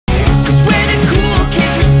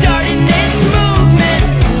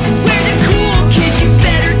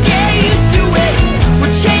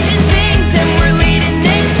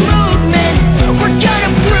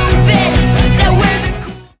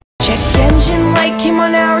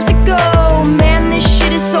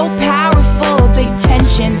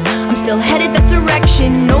still headed that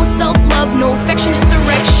direction. No self-love, no affection, just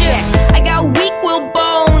direction. I got weak will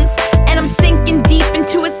bones, and I'm sinking deep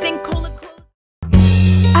into a sinkhole of clothes.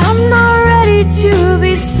 I'm not ready to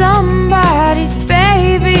be somebody's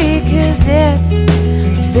baby, 'cause it's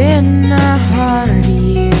been a hard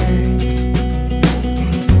year.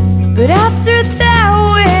 But after that,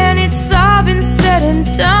 when it's all been said and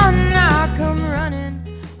done, I'll come running.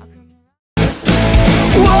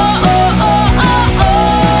 Whoa, oh, oh, oh, oh.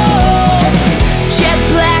 Jet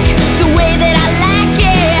black, the way that I like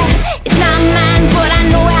it. It's not mine, but I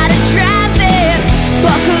know how to drive it.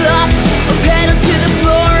 Buckle up, or pedal to the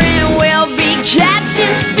floor, and we'll be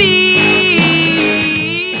catching speed.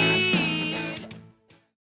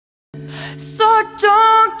 So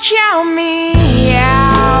don't count me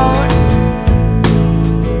out,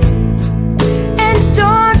 and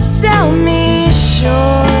don't sell me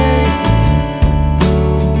short.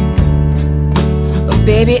 Oh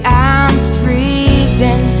baby, I'm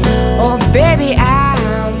freezing. Oh baby,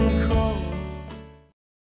 I'm cold.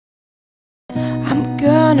 I'm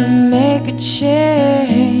gonna make a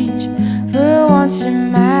change for once in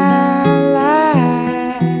my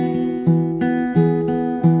life.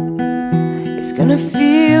 It's gonna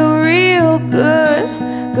feel real good,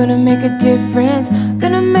 gonna make a difference,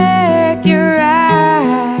 gonna make it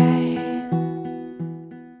right.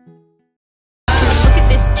 Look at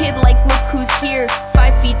this kid, like look who's here.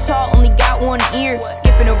 5 feet tall, only got one ear.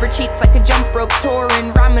 Skipping over cheats like a jump rope touring.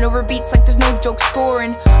 Rhyming over beats like there's no joke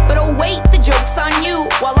scoring. But oh wait, the joke's on you.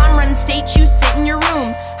 While I'm running stage, you sit in your room,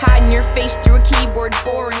 hiding your face through a keyboard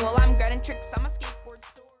boring. While I'm grinding tricks on my skateboard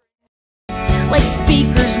soaring. Like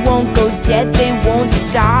speakers won't go dead, they won't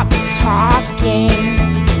stop talking.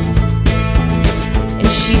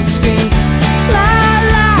 And she screams, la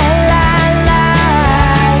la la la,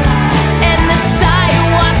 and the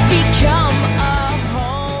sidewalks become a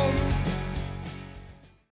home.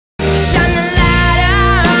 Shine the light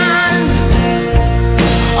on,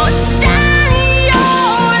 oh shine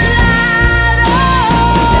your light on,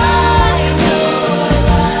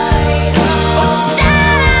 oh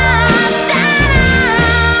shine on, shine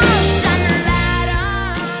on, shine the light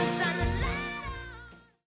on, shine the light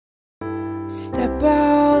on. Step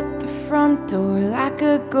out the front door like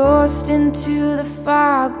a ghost into the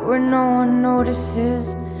fog, where no one notices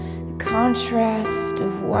the contrast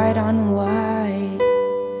of white on white.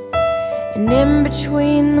 And in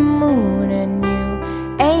between the moon and you,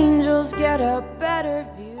 angels get a better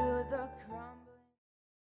view.